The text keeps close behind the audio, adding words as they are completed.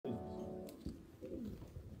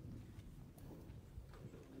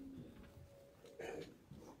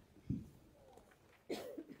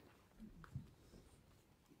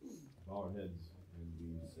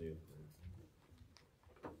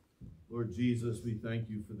Lord Jesus, we thank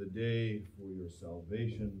you for the day, for your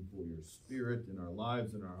salvation, for your Spirit in our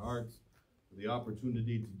lives and our hearts, for the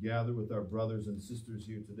opportunity to gather with our brothers and sisters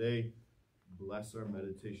here today. Bless our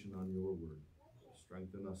meditation on your word.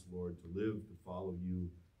 Strengthen us, Lord, to live, to follow you,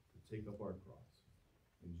 to take up our cross.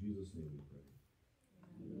 In Jesus' name we pray.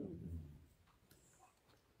 Amen.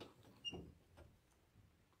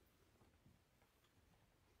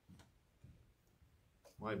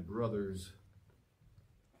 My brothers,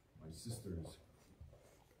 my sisters,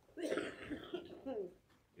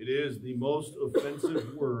 it is the most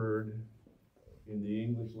offensive word in the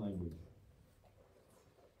English language.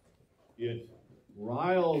 It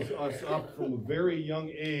riles us up from a very young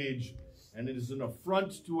age, and it is an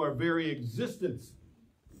affront to our very existence.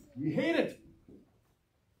 We hate it.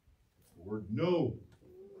 It's the word no.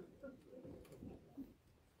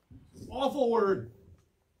 It's an awful word,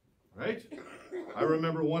 right? I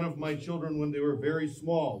remember one of my children when they were very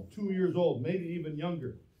small, 2 years old, maybe even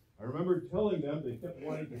younger. I remember telling them, they kept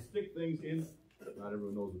wanting to stick things in, not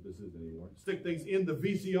everyone knows what this is anymore, stick things in the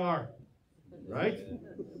VCR, right?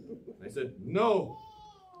 I said, no.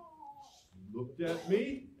 She looked at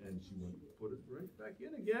me, and she went to put it right back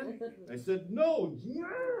in again. I said, no. She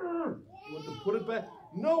went to put it back.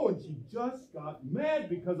 No, and she just got mad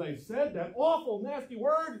because I said that awful, nasty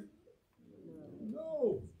word.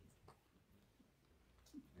 No.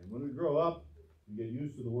 And when we grow up, we get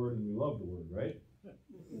used to the word and we love the word, right?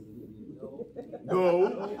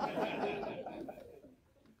 No.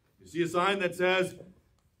 You see a sign that says,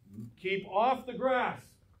 keep off the grass.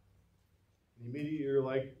 And immediately you're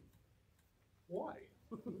like, why?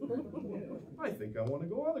 I think I want to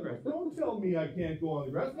go on the grass. Don't tell me I can't go on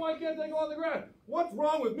the grass. Why can't I go on the grass? What's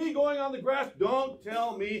wrong with me going on the grass? Don't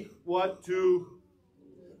tell me what to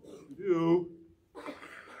do.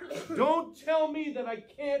 Don't tell me that I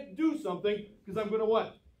can't do something, because I'm going to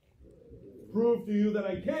what? Prove to you that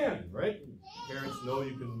I can, right? Parents know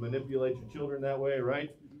you can manipulate your children that way, right?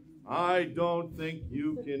 I don't think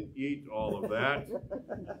you can eat all of that.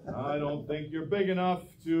 I don't think you're big enough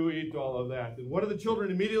to eat all of that. And what do the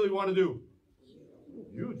children immediately want to do?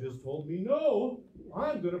 You just told me no.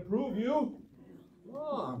 I'm going to prove you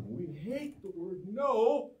wrong. We hate the word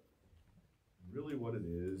no. Really what it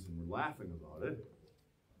is, and we're laughing about it,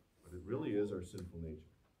 but it really is our sinful nature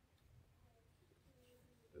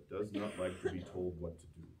that does not like to be told what to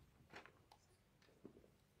do.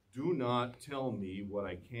 Do not tell me what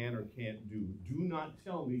I can or can't do. Do not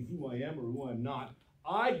tell me who I am or who I'm not.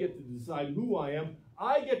 I get to decide who I am.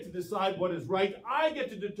 I get to decide what is right. I get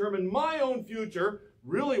to determine my own future.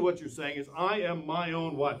 Really what you're saying is I am my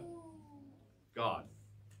own what? God.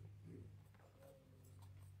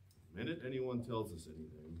 The minute anyone tells us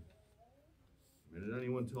anything, the minute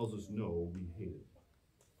anyone tells us no, we hate it.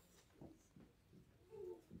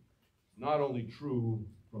 It's not only true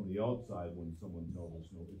from the outside when someone tells us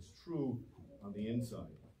no, it's true on the inside.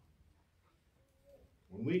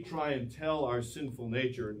 When we try and tell our sinful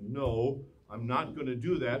nature, no, I'm not going to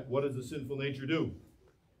do that, what does the sinful nature do?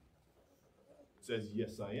 It says,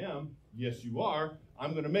 yes, I am. Yes, you are.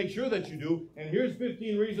 I'm going to make sure that you do. And here's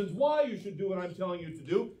 15 reasons why you should do what I'm telling you to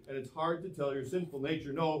do. And it's hard to tell your sinful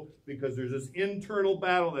nature no, because there's this internal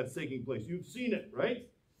battle that's taking place. You've seen it, right?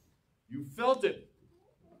 You felt it.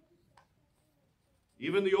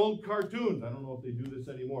 Even the old cartoons, I don't know if they do this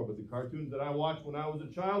anymore, but the cartoons that I watched when I was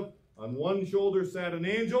a child, on one shoulder sat an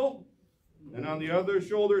angel, and on the other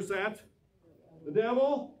shoulder sat the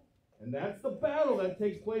devil. And that's the battle that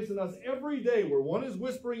takes place in us every day, where one is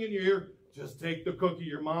whispering in your ear, just take the cookie,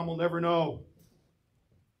 your mom will never know.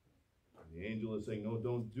 And the angel is saying, no,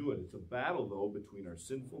 don't do it. It's a battle, though, between our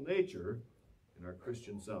sinful nature and our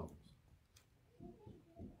Christian selves.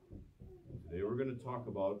 Today we're going to talk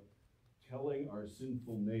about telling our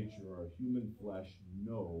sinful nature, our human flesh,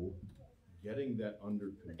 no, getting that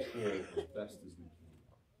under control as best as we can.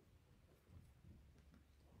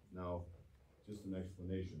 Now, just an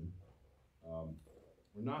explanation.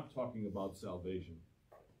 We're not talking about salvation.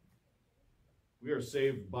 We are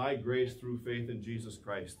saved by grace through faith in Jesus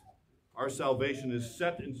Christ. Our salvation is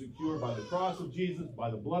set and secure by the cross of Jesus, by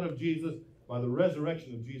the blood of Jesus, by the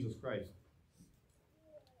resurrection of Jesus Christ.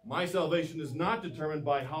 My salvation is not determined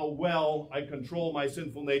by how well I control my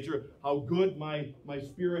sinful nature, how good my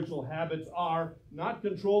spiritual habits are, not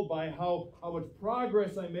controlled by how much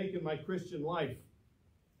progress I make in my Christian life.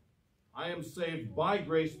 I am saved by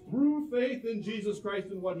grace through faith in Jesus Christ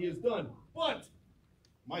and what he has done. But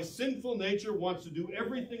my sinful nature wants to do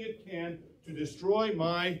everything it can to destroy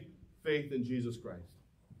my faith in Jesus Christ.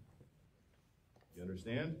 You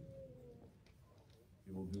understand?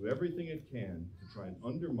 It will do everything it can to try and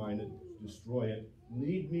undermine it, destroy it,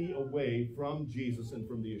 lead me away from Jesus and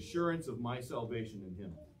from the assurance of my salvation in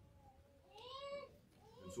him.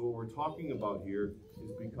 And so what we're talking about here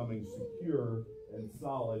is becoming secure and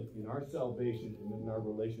solid in our salvation and in our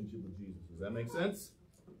relationship with Jesus. Does that make sense?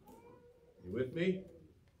 You with me?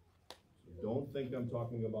 So don't think I'm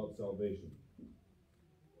talking about salvation.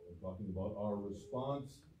 I'm talking about our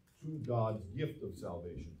response to God's gift of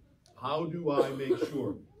salvation. How do I make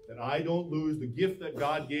sure that I don't lose the gift that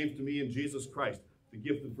God gave to me in Jesus Christ? The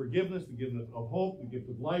gift of forgiveness, the gift of hope, the gift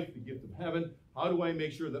of life, the gift of heaven. How do I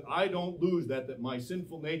make sure that I don't lose that my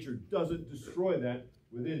sinful nature doesn't destroy that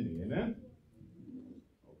within me? Amen?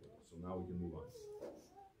 Okay, so now we can move on.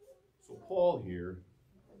 So Paul here,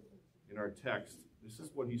 in our text, this is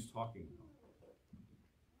what he's talking about.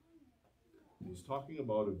 He's talking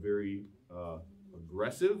about a very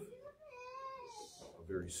aggressive, a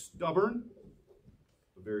very stubborn,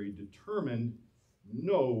 a very determined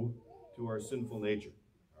no to our sinful nature.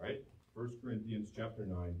 All right? 1 Corinthians chapter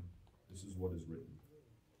 9, this is what is written.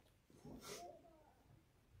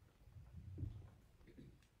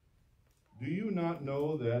 Do you not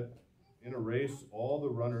know that in a race all the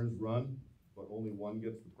runners run, but only one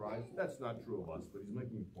gets the prize? That's not true of us, but he's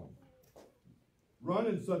making a point. Run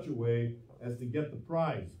in such a way as to get the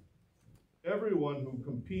prize. Everyone who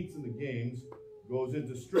competes in the games goes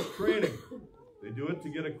into strict training. They do it to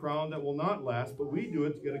get a crown that will not last, but we do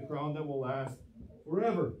it to get a crown that will last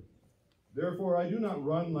forever. Therefore, I do not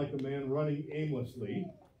run like a man running aimlessly.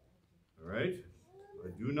 All right? I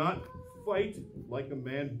do not fight like a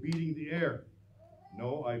man beating the air.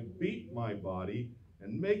 No, I beat my body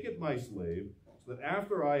and make it my slave, so that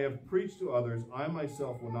after I have preached to others, I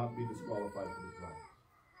myself will not be disqualified for the crown.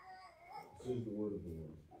 This is the word of the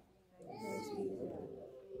Lord.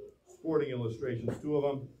 Sporting illustrations, two of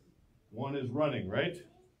them. One is running, right?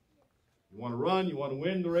 You want to run, you want to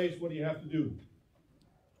win the race, what do you have to do?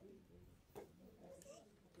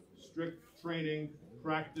 Strict training,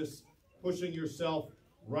 practice, pushing yourself,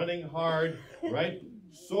 running hard, right?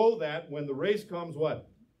 So that when the race comes, what?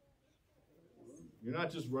 You're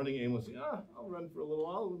not just running aimlessly. I'll run for a little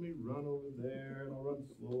while. Let me run over there, and I'll run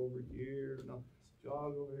slow over here, and I'll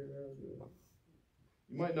jog over here.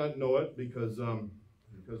 You might not know it because of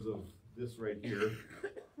this right here,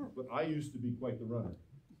 but I used to be quite the runner.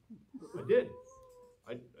 I did.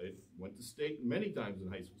 I went to state many times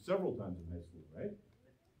in high school, several times in high school, right?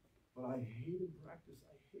 But I hated practice.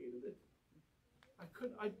 I hated it.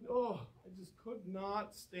 I just could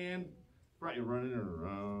not stand running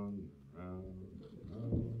around.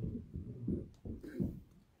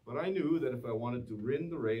 But I knew that if I wanted to win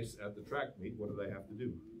the race at the track meet, what did I have to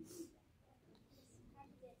do?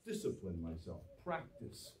 Discipline myself,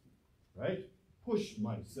 practice, right? Push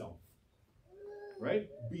myself, right?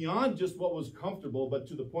 Beyond just what was comfortable, but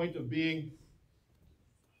to the point of being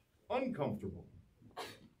uncomfortable.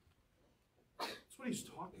 That's what he's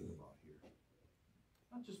talking about here.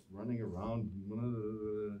 Not just running around.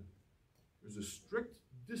 There's a strict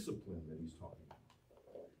discipline that he's talking about.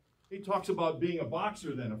 He talks about being a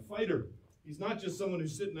boxer then, a fighter. He's not just someone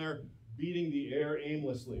who's sitting there beating the air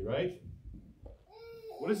aimlessly, right?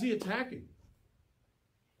 What is he attacking?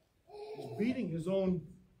 He's beating his own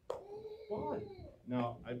body.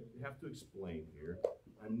 Now, I have to explain here.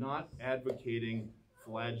 I'm not advocating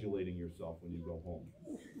flagellating yourself when you go home.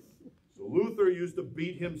 So Luther used to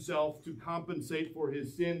beat himself to compensate for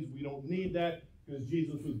his sins. We don't need that because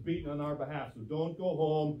Jesus was beaten on our behalf. So don't go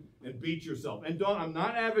home and beat yourself. And I'm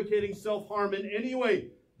not advocating self-harm in any way.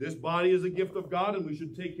 This body is a gift of God and we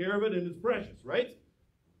should take care of it and it's precious, right?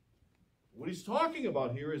 What he's talking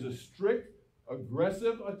about here is a strict,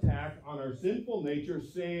 aggressive attack on our sinful nature,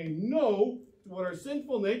 saying no to what our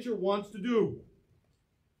sinful nature wants to do.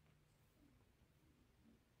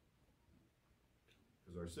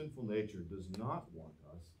 Because our sinful nature does not want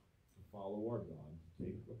us to follow our God, to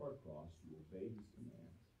take up our cross, to obey his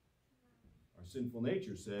commands. Our sinful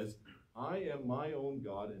nature says, I am my own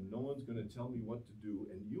God and no one's going to tell me what to do.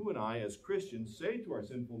 And you and I as Christians say to our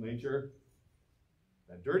sinful nature,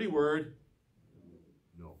 that dirty word,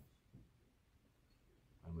 no.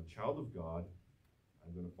 I'm a child of God.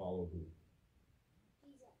 I'm going to follow who?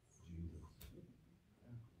 Jesus.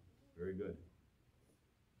 Yeah. Very good.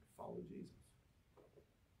 Follow Jesus.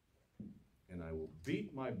 And I will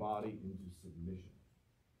beat my body into submission.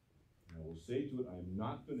 And I will say to it, I am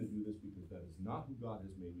not going to do this because that is not who God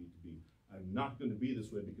has made me to be. I'm not going to be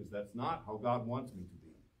this way because that's not how God wants me to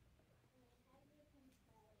be.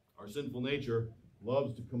 Our sinful nature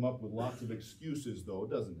loves to come up with lots of excuses, though,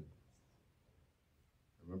 doesn't it?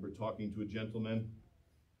 I remember talking to a gentleman,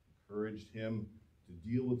 encouraged him to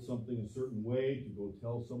deal with something a certain way, to go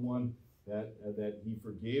tell someone that he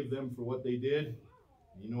forgave them for what they did.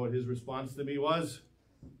 And you know what his response to me was?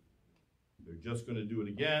 They're just going to do it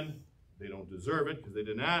again. They don't deserve it because they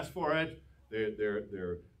didn't ask for it. They're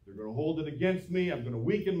going to hold it against me. I'm going to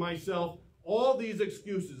weaken myself. All these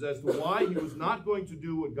excuses as to why he was not going to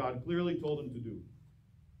do what God clearly told him to do.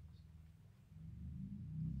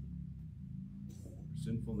 Our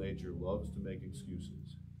sinful nature loves to make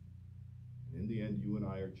excuses. And in the end, you and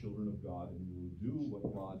I are children of God, and we will do what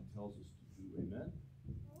God tells us to do. Amen?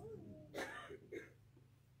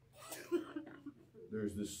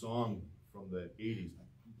 There's this song from the 80s.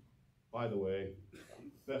 By the way,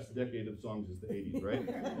 best decade of songs is the 80s, right?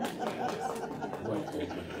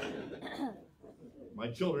 My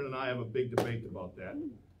children and I have a big debate about that.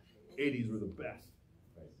 80s were the best.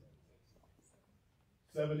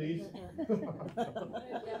 70s?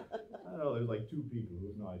 I know, there's like two people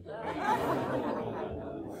who know.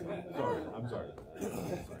 Sorry, I'm sorry.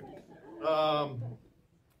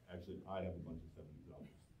 Actually, I have a bunch of 70s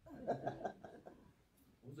albums.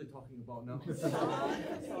 What was I talking about now?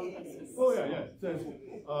 Oh, yeah. It says,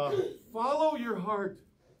 follow your heart.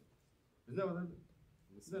 Isn't that what that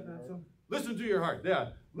is? Isn't that song? Listen to your heart. Yeah.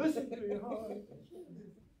 Listen to your heart.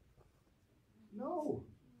 No.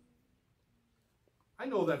 I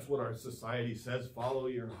know that's what our society says. Follow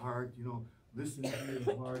your heart. Listen to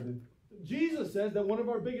your heart. And Jesus says that one of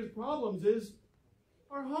our biggest problems is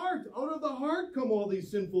our heart. Out of the heart come all these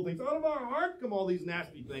sinful things. Out of our heart come all these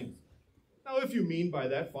nasty things. Now, if you mean by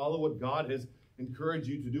that, follow what God has encouraged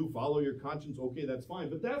you to do, follow your conscience, okay, that's fine.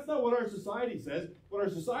 But that's not what our society says. What our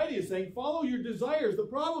society is saying, follow your desires. The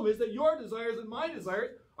problem is that your desires and my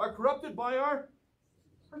desires are corrupted by our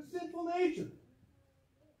sinful nature.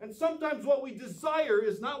 And sometimes what we desire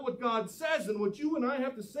is not what God says, and what you and I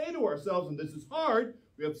have to say to ourselves, and this is hard,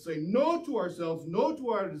 we have to say no to ourselves, no to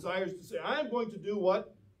our desires, to say, I am going to do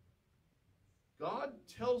what God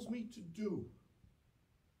tells me to do.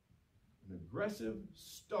 An aggressive,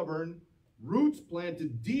 stubborn, roots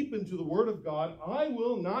planted deep into the Word of God, I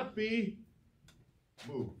will not be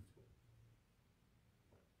moved.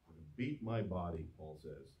 I'm going to beat my body, Paul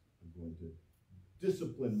says. I'm going to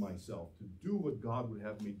discipline myself to do what God would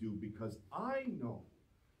have me do, because I know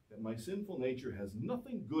that my sinful nature has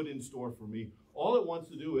nothing good in store for me. All it wants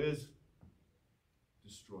to do is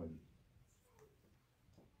destroy me.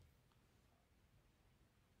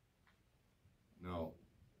 Now,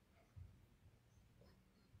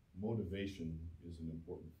 motivation is an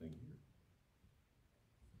important thing here.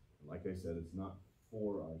 And like I said, it's not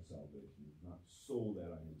for our salvation. It's not so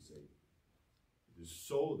that I am saved. It is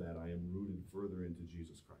so that I am rooted further into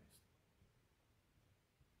Jesus Christ.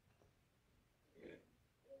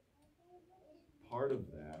 Part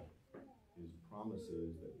of that is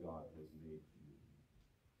promises that God has made to you.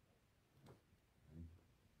 Okay?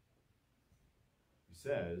 He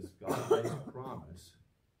says, God has promised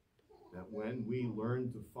that when we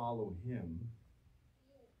learn to follow Him,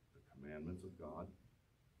 the commandments of God,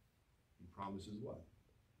 He promises what?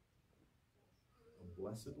 A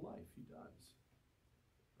blessed life. He does.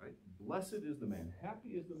 Right? Blessed is the man, happy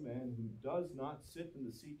is the man who does not sit in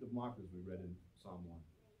the seat of mockers, we read in Psalm 1.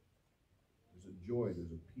 There's a joy,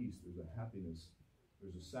 there's a peace, there's a happiness,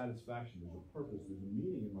 there's a satisfaction, there's a purpose, there's a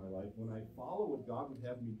meaning in my life when I follow what God would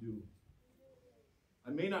have me do. I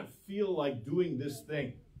may not feel like doing this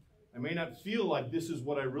thing. I may not feel like this is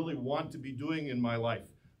what I really want to be doing in my life.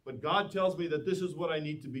 But God tells me that this is what I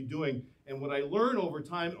need to be doing. And what I learn over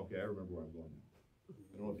time, okay, I remember where I'm going now.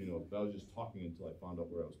 I don't know if you know, but I was just talking until I found out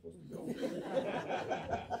where I was supposed to go.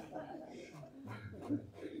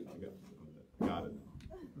 Got it,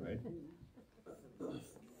 right?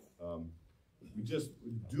 We just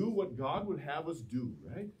do what God would have us do,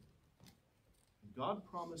 right? God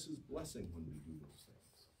promises blessing when we do those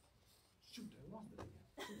things. Shoot, I lost it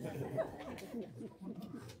again.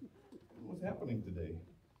 What's happening today?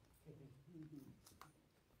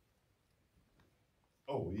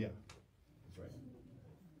 Oh, yeah. That's right.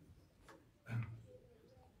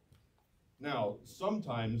 Now,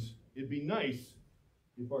 sometimes it'd be nice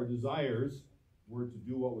if our desires were to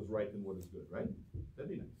do what was right and what is good, right?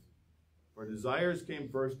 That'd be nice. If our desires came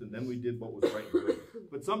first and then we did what was right and good.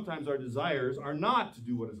 But sometimes our desires are not to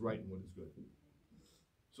do what is right and what is good.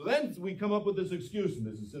 So then we come up with this excuse, and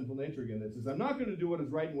this is sinful nature again, that says, I'm not going to do what is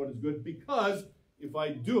right and what is good because if I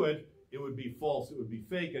do it, it would be false, it would be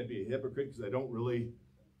fake, I'd be a hypocrite because I don't really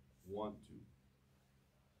want to.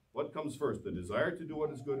 What comes first, the desire to do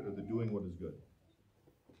what is good or the doing what is good?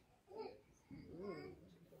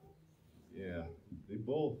 Yeah, they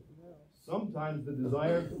both. Sometimes the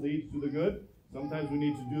desire leads to the good. Sometimes we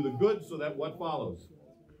need to do the good so that what follows?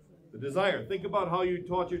 The desire. Think about how you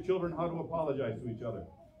taught your children how to apologize to each other.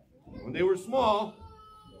 When they were small,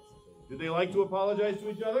 did they like to apologize to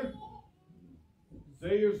each other?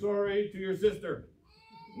 Say you're sorry to your sister.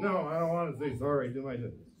 No, I don't want to say sorry to my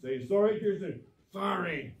sister. Say sorry to your sister.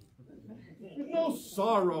 Sorry. There's no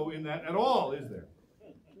sorrow in that at all, is there?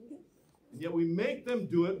 And yet we make them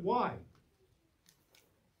do it. Why?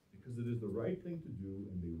 Because it is the right thing to do,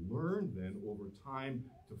 and they learn then over time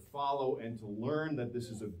to follow and to learn that this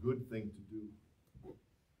is a good thing to do.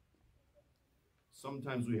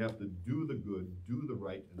 Sometimes we have to do the good, do the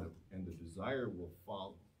right, and the desire will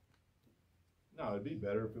follow. Now, it'd be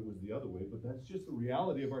better if it was the other way, but that's just the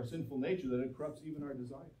reality of our sinful nature, that it corrupts even our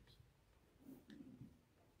desires.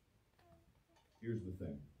 Here's the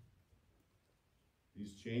thing.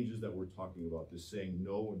 These changes that we're talking about, this saying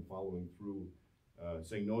no and following through,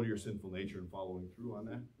 saying no to your sinful nature and following through on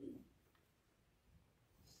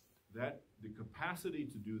that the capacity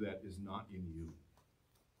to do that is not in you.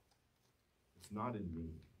 It's not in me.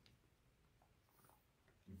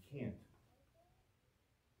 We can't.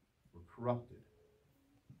 We're corrupted.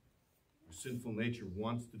 Our sinful nature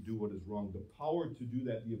wants to do what is wrong. The power to do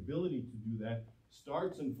that, the ability to do that,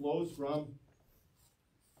 starts and flows from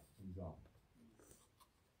God.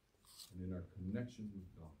 And in our connection with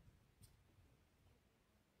God.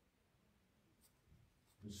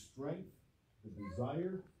 The strength, the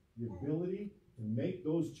desire, the ability to make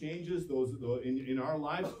those changes in our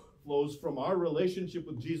lives flows from our relationship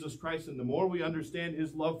with Jesus Christ. And the more we understand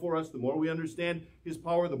his love for us, the more we understand his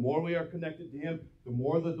power, the more we are connected to him, the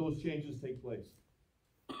more that those changes take place.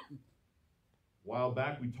 A while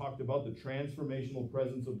back, we talked about the transformational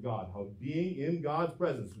presence of God, how being in God's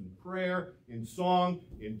presence, in prayer, in song,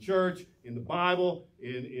 in church, in the Bible,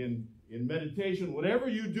 in meditation, whatever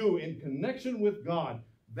you do in connection with God,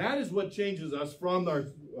 that is what changes us from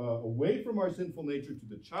away from our sinful nature to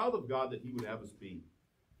the child of God that he would have us be.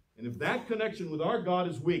 And if that connection with our God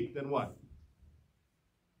is weak, then what?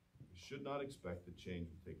 We should not expect that change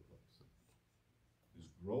will take place. It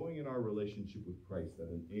is growing in our relationship with Christ that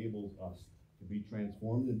enables us to be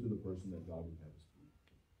transformed into the person that God would have us be.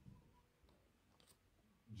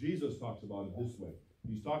 Jesus talks about it this way.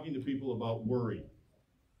 He's talking to people about worry.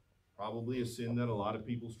 Probably a sin that a lot of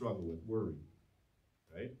people struggle with, worry.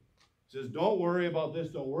 Right? He says, don't worry about this,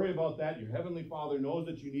 don't worry about that. Your heavenly Father knows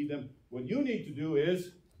that you need them. What you need to do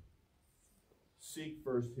is seek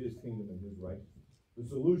first his kingdom and his righteousness. The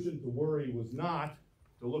solution to worry was not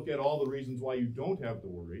to look at all the reasons why you don't have to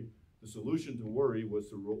worry. The solution to worry was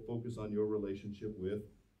to focus on your relationship with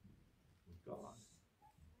God.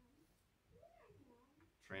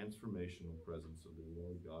 Transformational presence of the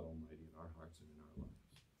Lord God Almighty in our hearts and in our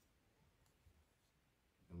lives.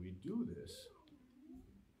 And we do this,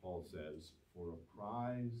 Paul says, for a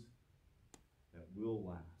prize that will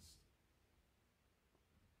last.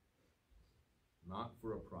 Not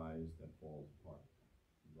for a prize that falls apart,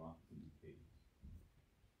 rots and decays.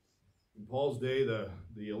 In Paul's day,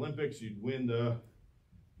 the Olympics, you'd win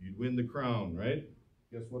the crown, right?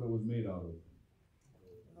 Guess what it was made out of?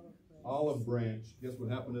 Olive branch. Guess what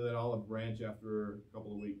happened to that olive branch after a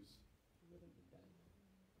couple of weeks?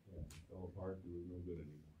 Yeah, it fell apart. It was no good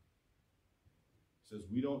anymore. It says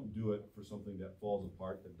we don't do it for something that falls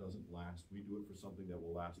apart, that doesn't last. We do it for something that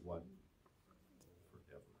will last what?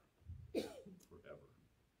 Forever. Forever.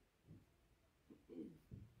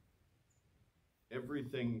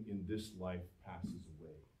 Everything in this life passes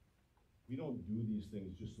away. We don't do these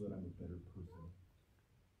things just so that I'm a better person.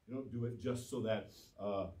 We don't do it just so that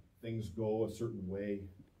things go a certain way.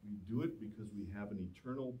 We do it because we have an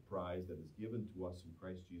eternal prize that is given to us in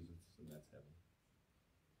Christ Jesus, and that's heaven.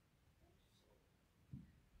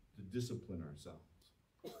 To discipline ourselves.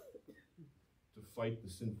 To fight the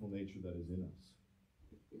sinful nature that is in us.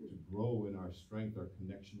 To grow in our strength, our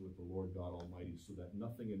connection with the Lord God Almighty, so that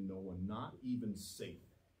nothing and no one, not even Satan,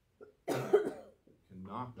 can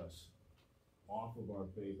knock us off of our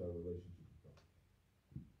faith, our relationship with God.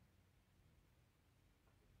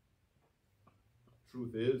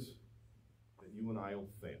 Truth is that you and I will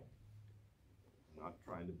fail. I'm not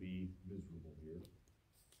trying to be miserable here.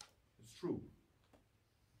 It's true.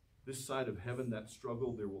 This side of heaven, that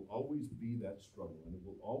struggle, there will always be that struggle, and it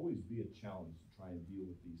will always be a challenge to try and deal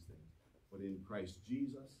with these things. But in Christ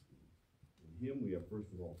Jesus, in him, we have,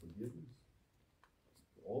 first of all, forgiveness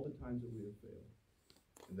for all the times that we have failed.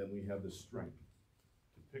 And then we have the strength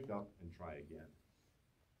to pick up and try again.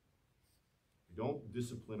 We don't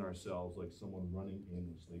discipline ourselves like someone running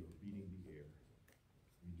aimlessly or beating the air.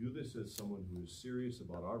 We do this as someone who is serious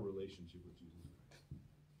about our relationship with Jesus Christ.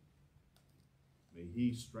 May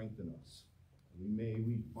he strengthen us. And may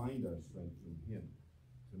we find our strength in him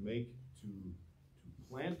to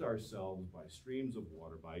plant ourselves by streams of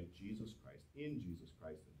water by Jesus Christ, in Jesus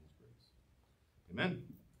Christ and his grace. Amen?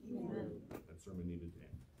 Amen. That sermon needed to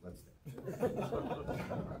end. Let's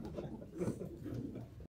stand.